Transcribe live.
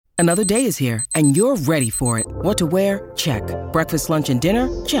Another day is here, and you're ready for it. What to wear? Check. Breakfast, lunch, and dinner?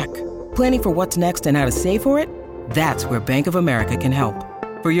 Check. Planning for what's next and how to save for it? That's where Bank of America can help.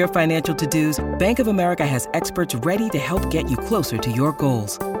 For your financial to-dos, Bank of America has experts ready to help get you closer to your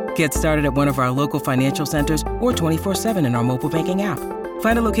goals. Get started at one of our local financial centers or 24/7 in our mobile banking app.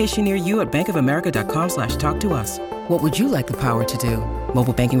 Find a location near you at bankofamerica.com/talktous. What would you like the power to do?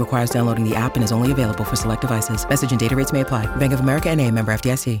 Mobile banking requires downloading the app and is only available for select devices. Message and data rates may apply. Bank of America N.A., member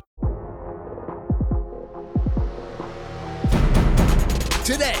FDIC.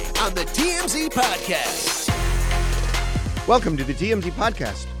 Today on the TMZ Podcast. Welcome to the TMZ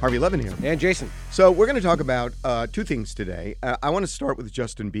Podcast. Harvey Levin here. And Jason. So we're going to talk about two things today. I want to start with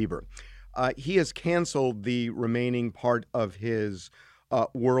Justin Bieber. He has canceled the remaining part of his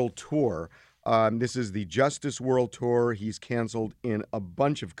world tour. This is the Justice World Tour. He's canceled in a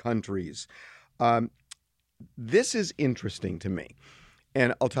bunch of countries. This is interesting to me,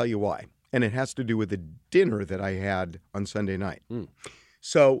 and I'll tell you why. And it has to do with the dinner that I had on Sunday night.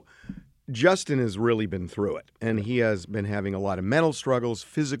 So Justin has really been through it, and he has been having a lot of mental struggles,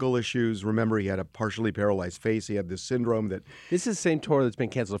 physical issues. Remember, he had a partially paralyzed face. He had this syndrome that... This is the same tour that's been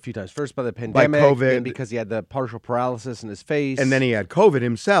canceled a few times. First by the pandemic, by COVID, then because he had the partial paralysis in his face. And then he had COVID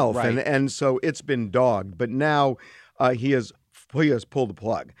himself, Right. and so it's been dogged. But now he has pulled the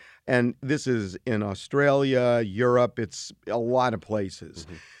plug. And this is in Australia, Europe. It's a lot of places.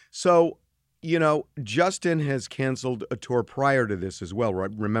 Mm-hmm. So... You know, Justin has canceled a tour prior to this as well, right?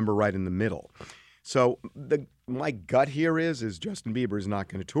 Remember, right in the middle. So my gut here is Justin Bieber is not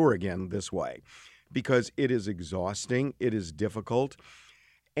going to tour again this way because it is exhausting, it is difficult,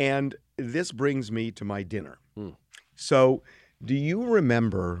 and this brings me to my dinner. So do you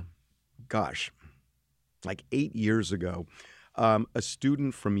remember, gosh, like 8 years ago, a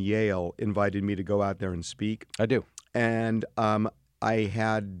student from Yale invited me to go out there and speak? I do. And I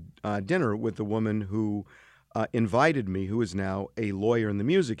had dinner with the woman who invited me, who is now a lawyer in the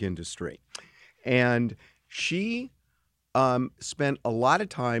music industry. And she spent a lot of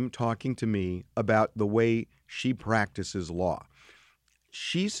time talking to me about the way she practices law.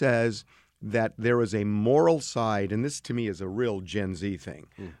 She says that there is a moral side, and this to me is a real Gen Z thing,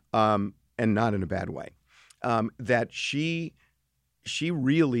 and not in a bad way, that she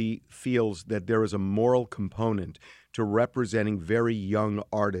really feels that there is a moral component to representing very young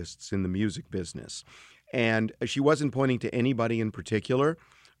artists in the music business. And she wasn't pointing to anybody in particular,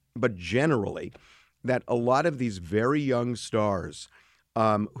 but generally that a lot of these very young stars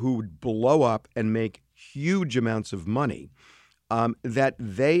who blow up and make huge amounts of money, that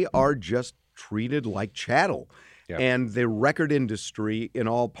they are just treated like chattel. Yeah. And the record industry, in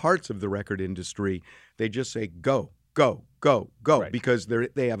all parts of the record industry, they just say, go, go, go, go, right. Because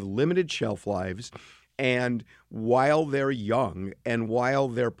they have limited shelf lives. And while they're young and while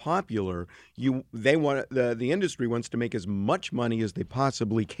they're popular, the industry wants to make as much money as they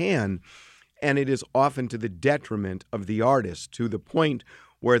possibly can, and it is often to the detriment of the artist to the point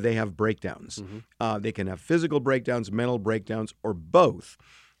where they have breakdowns. Mm-hmm. They can have physical breakdowns, mental breakdowns, or both.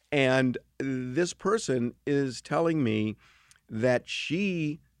 And this person is telling me that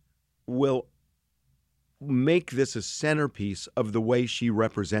she will make this a centerpiece of the way she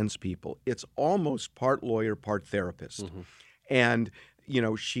represents people. It's almost part lawyer, part therapist. Mm-hmm. And, you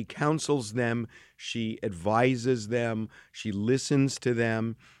know, she counsels them, she advises them, she listens to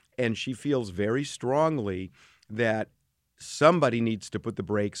them, and she feels very strongly that somebody needs to put the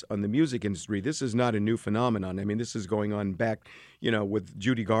brakes on the music industry. This is not a new phenomenon. I mean, this is going on back, you know, with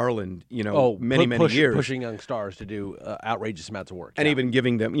Judy Garland, you know, many years. Pushing young stars to do outrageous amounts of work. And even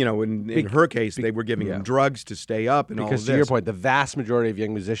giving them, you know, in her case, they were giving them drugs to stay up and all of this. Because to your point, the vast majority of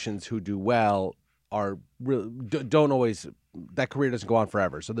young musicians who do well are really, don't always, that career doesn't go on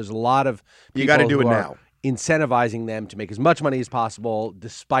forever. So there's a lot of people you got to do it now. Incentivizing them to make as much money as possible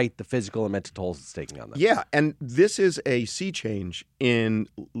despite the physical and mental tolls it's taking on them. Yeah, and this is a sea change in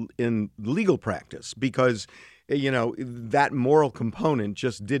legal practice because, you know, that moral component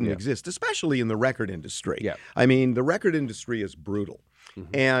just didn't exist, especially in the record industry. Yeah. I mean, the record industry is brutal.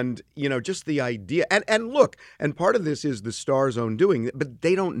 Mm-hmm. And, you know, just the idea, and look, and part of this is the star's own doing, but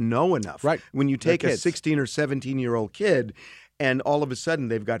they don't know enough. Right. When you take a 16 or 17-year-old kid and all of a sudden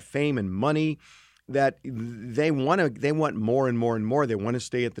they've got fame and money, that they want more and more and more. They want to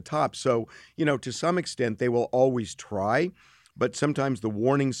stay at the top. So, you know, to some extent, they will always try, but sometimes the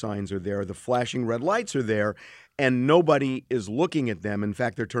warning signs are there, the flashing red lights are there, and nobody is looking at them. In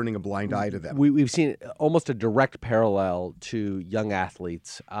fact, they're turning a blind eye to them. We've seen almost a direct parallel to young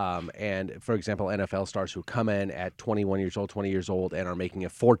athletes, and, for example, NFL stars who come in at 21 years old, 20 years old, and are making a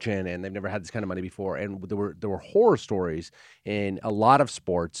fortune, and they've never had this kind of money before. And there were horror stories in a lot of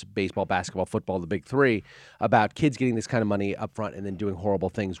sports, baseball, basketball, football, the big three, about kids getting this kind of money up front and then doing horrible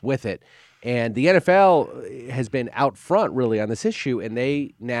things with it. And the NFL has been out front, really, on this issue, and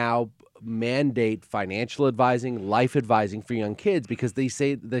they now mandate financial advising, life advising for young kids because they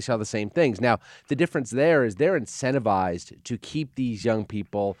say they saw the same things. Now, the difference there is they're incentivized to keep these young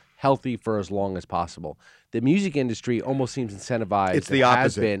people healthy for as long as possible. The music industry almost seems incentivized, it's the opposite,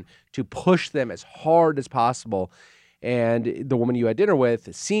 has been, to push them as hard as possible. And the woman you had dinner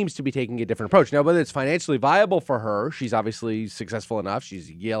with seems to be taking a different approach. Now, whether it's financially viable for her, she's obviously successful enough. She's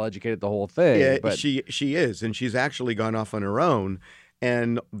Yale educated, the whole thing. Yeah, but she is, and she's actually gone off on her own.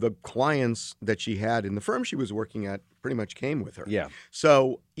 And the clients that she had in the firm she was working at pretty much came with her. Yeah.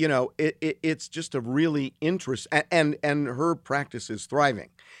 So, it's just a really and her practice is thriving.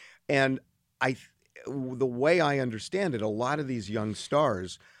 And the way I understand it, a lot of these young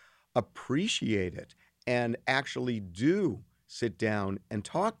stars appreciate it and actually do sit down and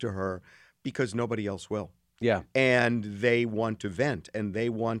talk to her because nobody else will. Yeah. And they want to vent and they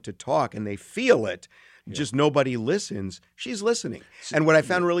want to talk and they feel it. Yeah. Just nobody listens. She's listening. And what I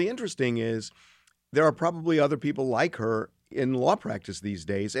found really interesting is there are probably other people like her in law practice these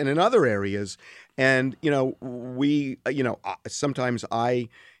days and in other areas. And, sometimes I,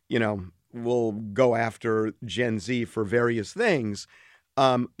 will go after Gen Z for various things.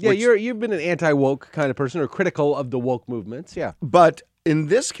 You've been an anti-woke kind of person or critical of the woke movements. Yeah. But in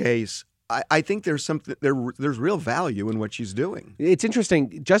this case, I think there's real value in what she's doing. It's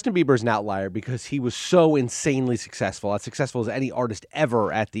interesting. Justin Bieber's an outlier because he was so insanely successful, as successful as any artist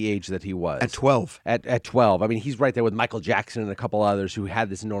ever at the age that he was. At 12. At 12. I mean, he's right there with Michael Jackson and a couple others who had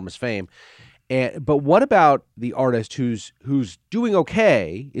this enormous fame. But what about the artist who's doing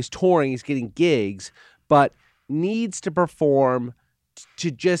okay, is touring, is getting gigs, but needs to perform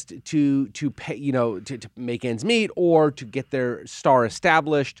to pay, to make ends meet or to get their star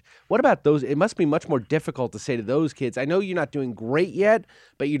established? What about those? It must be much more difficult to say to those kids, I know you're not doing great yet,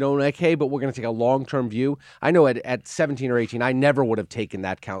 but you're doing okay, but we're going to take a long-term view. I know at 17 or 18, I never would have taken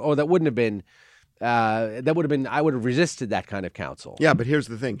that counsel. Oh, that wouldn't have been, I would have resisted that kind of counsel. Yeah, but here's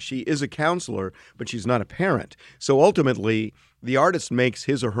the thing. She is a counselor, but she's not a parent. So ultimately, the artist makes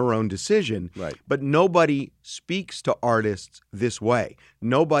his or her own decision, right? But nobody speaks to artists this way.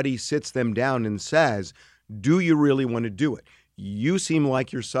 Nobody sits them down and says, do you really want to do it? You seem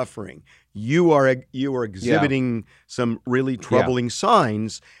like you're suffering. You are exhibiting some really troubling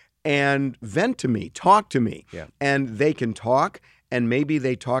signs, and vent to me, talk to me. Yeah. And they can talk, and maybe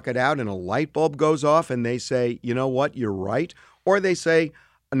they talk it out and a light bulb goes off and they say, you know what, you're right. Or they say,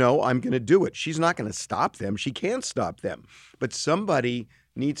 no, I'm going to do it. She's not going to stop them. She can't stop them. But somebody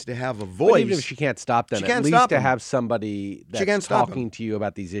needs to have a voice. But even if she can't stop them, at least to have somebody that's talking to you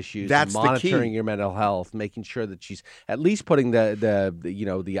about these issues, that's monitoring your mental health, making sure that she's at least putting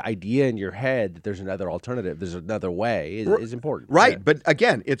the idea in your head that there's another alternative, there's another way is important. Right. Yeah. But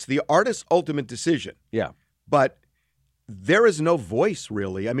again, it's the artist's ultimate decision. Yeah. But there is no voice,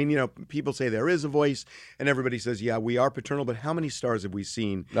 really. I mean, people say there is a voice, and everybody says, yeah, we are paternal, but how many stars have we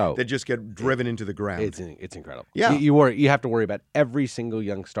seen that just get driven into the ground? It's incredible. Yeah. You have to worry about every single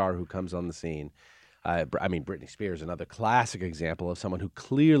young star who comes on the scene. Britney Spears, another classic example of someone who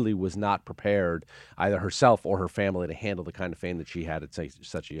clearly was not prepared, either herself or her family, to handle the kind of fame that she had at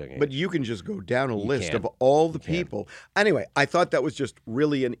such a young age. But you can just go down a list of all the people. Anyway, I thought was just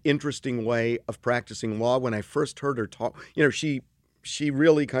really an interesting way of practicing law. When I first heard her talk, she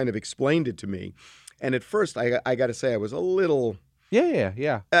really kind of explained it to me. And at first, I got to say, I was a little...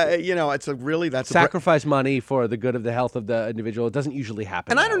 Yeah. That's sacrifice money for the good of the health of the individual. It doesn't usually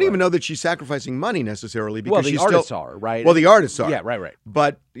happen. And I don't even know that she's sacrificing money necessarily, because the artists are, right? Well, the artists are. Yeah, right.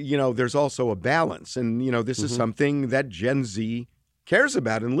 But, there's also a balance. And, this is something that Gen Z cares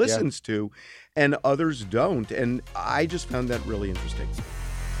about and listens to, and others don't. And I just found that really interesting.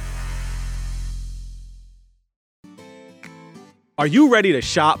 Are you ready to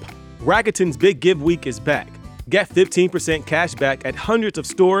shop? Rakuten's Big Give Week is back. Get 15% cash back at hundreds of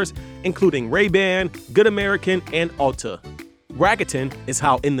stores, including Ray-Ban, Good American, and Ulta. Rakuten is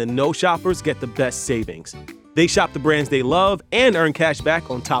how in-the-know shoppers get the best savings. They shop the brands they love and earn cash back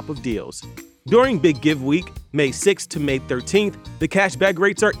on top of deals. During Big Give Week, May 6th to May 13th, the cashback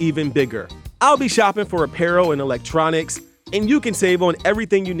rates are even bigger. I'll be shopping for apparel and electronics, and you can save on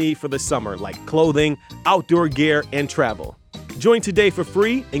everything you need for the summer, like clothing, outdoor gear, and travel. Join today for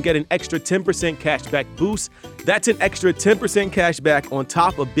free and get an extra 10% cashback boost. That's an extra 10% cashback on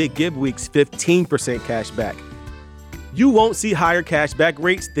top of Big Give Week's 15% cashback. You won't see higher cashback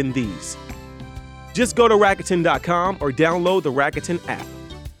rates than these. Just go to Rakuten.com or download the Rakuten app.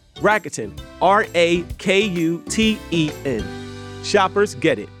 Rakuten, Rakuten. Shoppers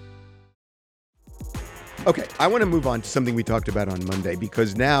get it. Okay, I want to move on to something we talked about on Monday,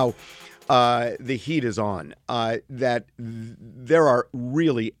 because now the heat is on. That there are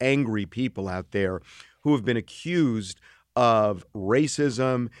really angry people out there who have been accused of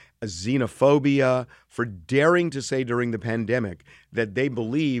racism, xenophobia, for daring to say during the pandemic that they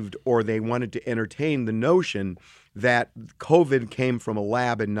believed or they wanted to entertain the notion that COVID came from a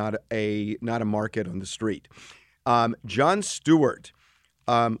lab and not a market on the street. Jon Stewart,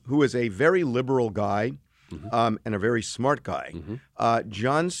 who is a very liberal guy, and a very smart guy.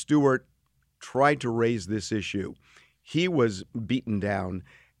 Jon Stewart tried to raise this issue. He was beaten down,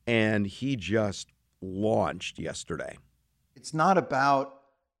 and he just launched yesterday. It's not about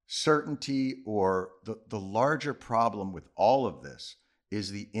certainty, or the larger problem with all of this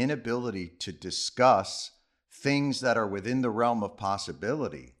is the inability to discuss things that are within the realm of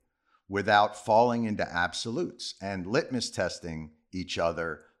possibility without falling into absolutes and litmus testing each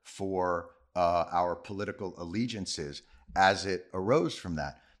other for our political allegiances as it arose from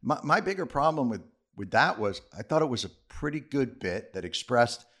that. My bigger problem with that was I thought it was a pretty good bit that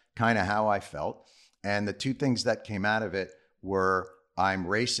expressed kind of how I felt. And the two things that came out of it were I'm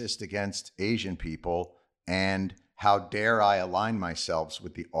racist against Asian people and how dare I align myself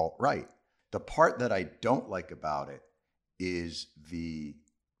with the alt-right. The part that I don't like about it is the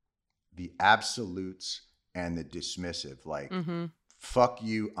absolutes and the dismissive, like, fuck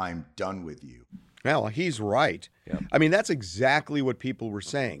you, I'm done with you. Well, he's right. Yeah. I mean, that's exactly what people were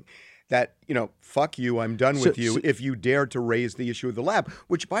saying. That, fuck you, I'm done with you if you dare to raise the issue of the lab.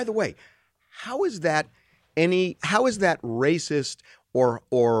 Which, by the way, how is that racist or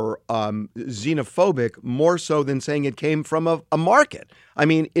xenophobic more so than saying it came from a market? I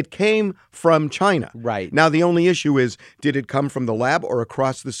mean, it came from China. Right. Now, the only issue is, did it come from the lab or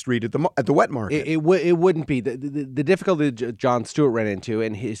across the street at the wet market? It wouldn't be. The difficulty that Jon Stewart ran into,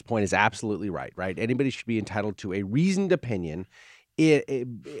 and his point is absolutely right? Anybody should be entitled to a reasoned opinion,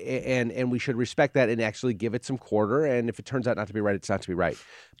 and we should respect that and actually give it some quarter. And if it turns out not to be right, it's not to be right.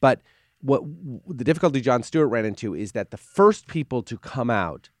 But what the difficulty Jon Stewart ran into is that the first people to come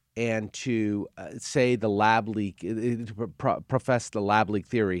out and to say the lab leak, profess the lab leak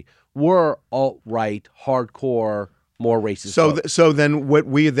theory, were alt-right, hardcore, more racist. So then what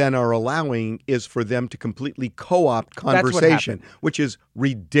we then are allowing is for them to completely co-opt conversation, which is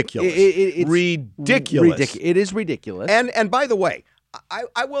ridiculous. It's ridiculous. It is ridiculous. And by the way,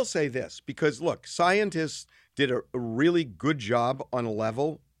 I will say this, because look, scientists did a really good job on a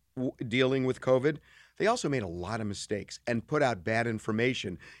level dealing with COVID. They also made a lot of mistakes and put out bad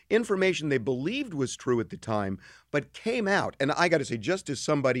information they believed was true at the time, but came out. And I got to say, just as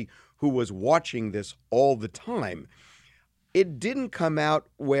somebody who was watching this all the time, it didn't come out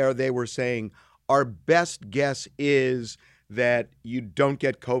where they were saying, our best guess is that you don't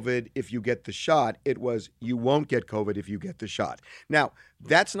get COVID if you get the shot. It was, you won't get COVID if you get the shot. Now,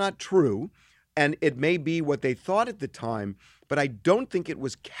 that's not true. And it may be what they thought at the time, but I don't think it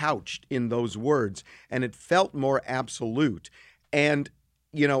was couched in those words, and it felt more absolute. And,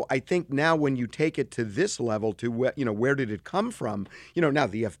 I think now when you take it to this level, to where did it come from? Now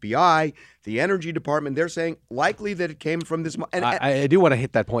the FBI, the Energy Department, they're saying likely that it came from this. And I do want to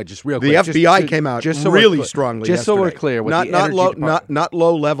hit that point just real quick. The FBI came out really strongly just yesterday. So we're clear. With not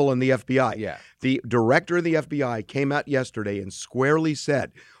low level in the FBI. Yeah. The director of the FBI came out yesterday and squarely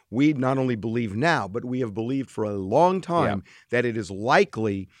said, we not only believe now, but we have believed for a long time that it is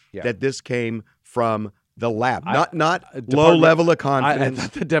likely that this came from the lab, not low level of confidence. I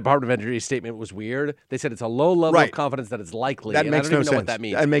thought the Department of Energy statement was weird. They said it's a low level of confidence that it's likely. That makes no sense. Know what that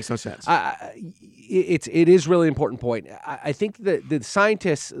means. That makes no sense. It is really important point. I think that the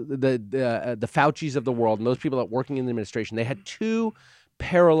scientists, the Faucis of the world, and those people that are working in the administration, they had two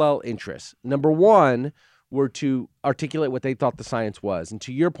parallel interests. Number one were to articulate what they thought the science was. And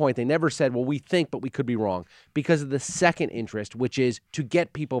to your point, they never said, well, we think, but we could be wrong, because of the second interest, which is to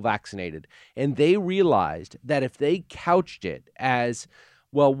get people vaccinated. And they realized that if they couched it as,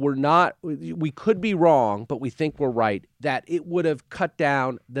 well, we could be wrong, but we think we're right, that it would have cut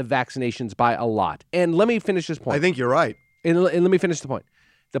down the vaccinations by a lot. And let me finish this point. I think you're right. And let me finish the point.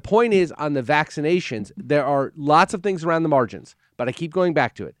 The point is, on the vaccinations, there are lots of things around the margins, but I keep going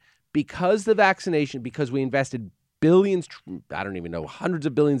back to it. Because we invested billions, I don't even know, hundreds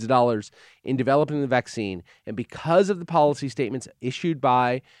of billions of dollars in developing the vaccine. And because of the policy statements issued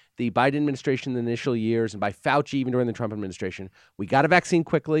by the Biden administration in the initial years and by Fauci even during the Trump administration, we got a vaccine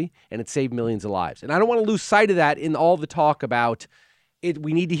quickly and it saved millions of lives. And I don't want to lose sight of that in all the talk about it.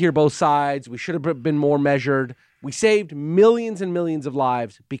 We need to hear both sides. We should have been more measured. We saved millions and millions of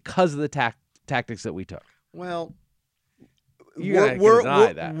lives because of the tactics that we took. Well, You're gonna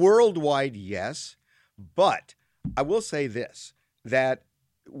deny that. Worldwide, yes. But I will say this, that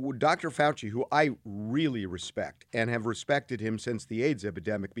Dr. Fauci, who I really respect and have respected him since the AIDS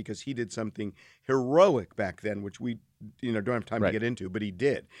epidemic because he did something heroic back then, which we don't have time to get into, but he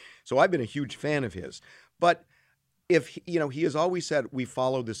did. So I've been a huge fan of his. But he has always said, we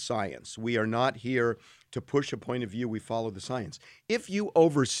follow the science. We are not here to push a point of view. We follow the science. If you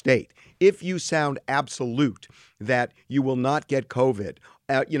overstate, if you sound absolute that you will not get COVID,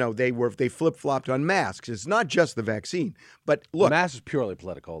 they flip-flopped on masks. It's not just the vaccine. But look, the mask is purely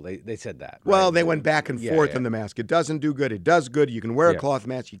political. They said that. Well, right? they went back and forth on the mask. It doesn't do good. It does good. You can wear a cloth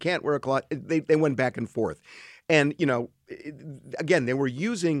mask. You can't wear a cloth. They went back and forth. And, again, they were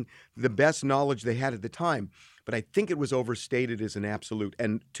using the best knowledge they had at the time. But I think it was overstated as an absolute.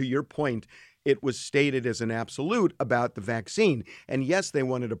 And to your point, it was stated as an absolute about the vaccine. And yes, they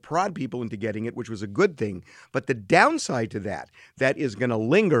wanted to prod people into getting it, which was a good thing. But the downside to that is going to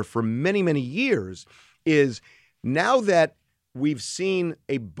linger for many, many years, is now that we've seen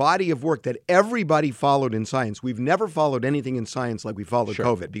a body of work that everybody followed in science. We've never followed anything in science like we followed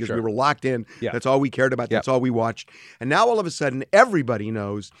COVID because we were locked in. Yeah. That's all we cared about. That's all we watched. And now all of a sudden, everybody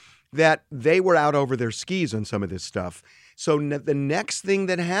knows that they were out over their skis on some of this stuff. So the next thing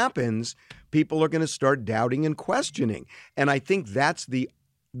that happens, people are going to start doubting and questioning. And I think that's the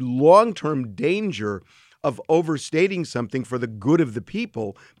long-term danger of overstating something for the good of the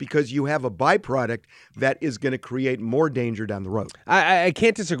people, because you have a byproduct that is going to create more danger down the road. I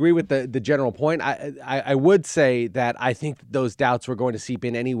can't disagree with the general point. I would say that I think those doubts were going to seep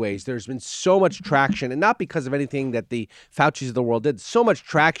in anyways. There's been so much traction, and not because of anything that the Faucis of the world did, so much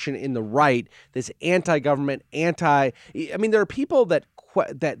traction in the right, this anti-government, I mean, there are people that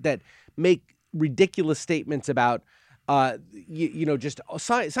make ridiculous statements about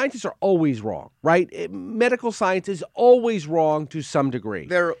scientists are always wrong, right? Medical science is always wrong to some degree.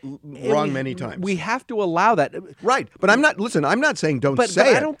 They're wrong many times. We have to allow that. Right. But I'm not saying don't say it.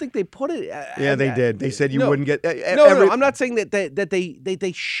 But I don't think they put it. Yeah, they did. They said you wouldn't get. No, I'm not saying that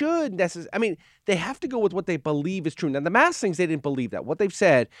they should necessarily. I mean, they have to go with what they believe is true. Now, the mask things, they didn't believe that. What they've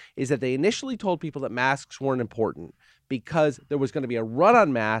said is that they initially told people that masks weren't important because there was going to be a run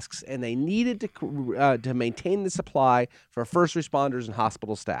on masks, and they needed to maintain the supply for first responders and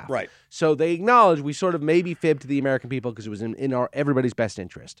hospital staff. Right. So they acknowledged we sort of maybe fibbed to the American people because it was in everybody's best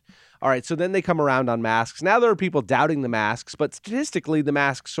interest. All right, so then they come around on masks. Now there are people doubting the masks, but statistically the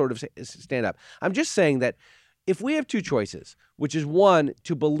masks sort of stand up. I'm just saying that if we have two choices, which is one,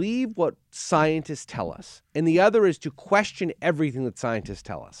 to believe what scientists tell us, and the other is to question everything that scientists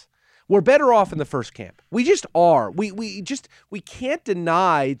tell us, we're better off in the first camp. We just are. We can't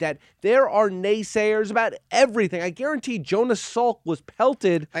deny that there are naysayers about everything. I guarantee Jonas Salk was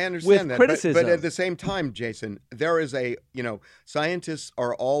pelted with criticism. But at the same time, Jason, there is scientists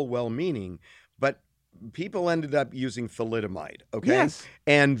are all well-meaning, but people ended up using thalidomide, okay? Yes.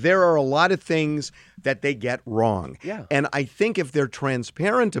 And there are a lot of things that they get wrong. Yeah. And I think if they're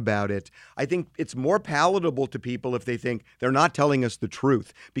transparent about it, I think it's more palatable to people if they think they're not telling us the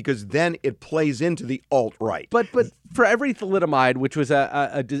truth, because then it plays into the alt-right. But for every thalidomide, which was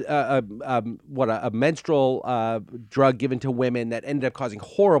a menstrual drug given to women that ended up causing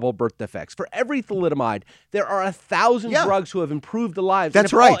horrible birth defects, for every thalidomide, there are 1,000 drugs who have improved the lives.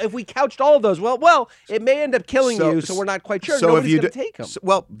 That's right. If we couched all of those, well, it may end up killing you, so we're not quite sure. Nobody's going to take them.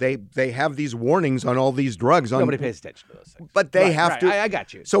 Well, they have these warnings on all these drugs. Nobody pays attention to those things. But they have to. I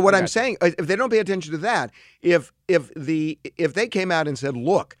got you. So what I'm saying, if they don't pay attention to that, if they came out and said,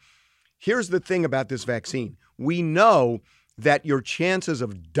 look, here's the thing about this vaccine. We know that your chances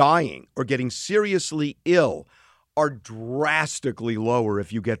of dying or getting seriously ill are drastically lower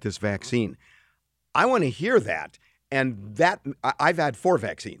if you get this vaccine. I want to hear that. And that I've had 4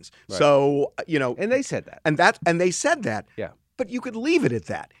 vaccines. Right. So, and they said that. And they said that. Yeah. But you could leave it at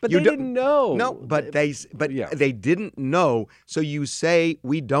that. But they didn't know. No, but they didn't know. So you say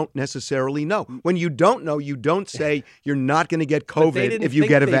we don't necessarily know. When you don't know, you don't say you're not going to get COVID if you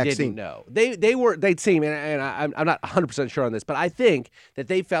get a vaccine. No, they'd seem, and I'm not 100% sure on this, but I think that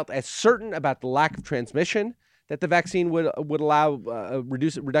they felt as certain about the lack of transmission that the vaccine would allow a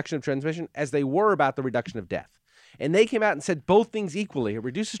reduction of transmission as they were about the reduction of death. And they came out and said both things equally. It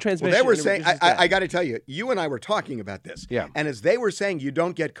reduces transmission. Well, they were and it saying, reduces death. I got to tell you, you and I were talking about this. Yeah. And as they were saying you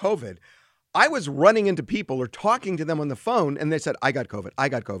don't get COVID, I was running into people or talking to them on the phone, and they said, I got COVID, I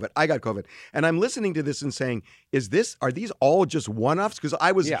got COVID, I got COVID. And I'm listening to this and saying, are these all just one-offs? Because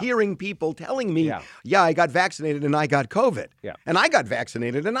I was hearing people telling me, I got vaccinated and I got COVID. Yeah. And I got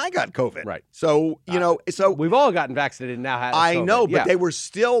vaccinated and I got COVID. Right. So, so we've all gotten vaccinated and now had I COVID. know, but they were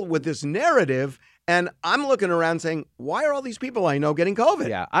still with this narrative. And I'm looking around saying, why are all these people I know getting COVID?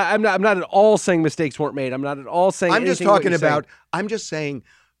 Yeah, I'm not at all saying mistakes weren't made. I'm not at all saying I'm just anything what talking you're about, saying. I'm just saying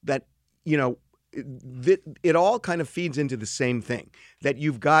that, it all kind of feeds into the same thing, that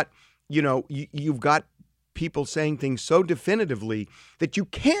you've got, you've got people saying things so definitively that you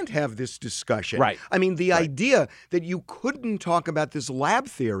can't have this discussion. Right. I mean, the idea that you couldn't talk about this lab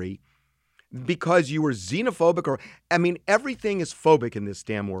theory because you were xenophobic everything is phobic in this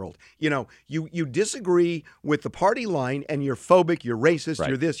damn world. You disagree with the party line and you're phobic, you're racist,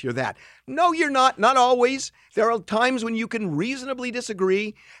 you're this, you're that. No, you're not. Not always. There are times when you can reasonably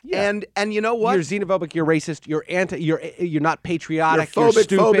disagree. Yeah. And you know what? You're xenophobic, you're racist, you're not patriotic, you're phobic,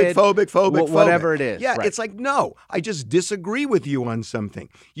 stupid. phobic, whatever it is. Yeah, right. It's like, no, I just disagree with you on something.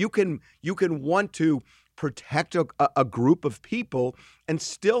 You can want to protect a group of people and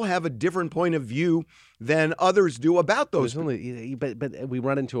still have a different point of view than others do about those. But we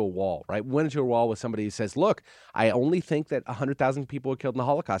run into a wall, right? We went into a wall with somebody who says, look, I only think that 100,000 people were killed in the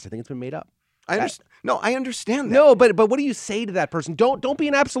Holocaust. I think it's been made up. I understand that. No, but what do you say to that person? Don't be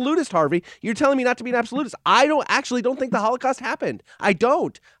an absolutist, Harvey. You're telling me not to be an absolutist. I don't think the Holocaust happened. I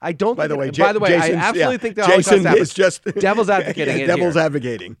don't. By the way, I absolutely think the Holocaust Jason happened. is just devil's advocating. Devil's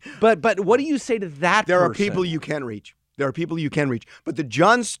advocating. But what do you say to that? There person? are people you can reach. But the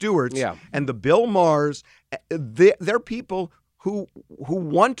Jon Stewarts and the Bill Maher's, they're people who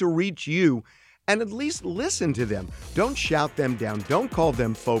want to reach you. And at least listen to them. Don't shout them down. Don't call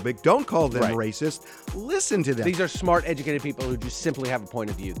them phobic. Don't call them racist. Listen to them. These are smart, educated people who just simply have a point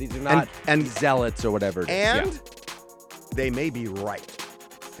of view. These are not zealots or whatever it is. And they may be right.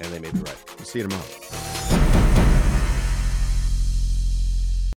 And they may be right. We'll see you tomorrow.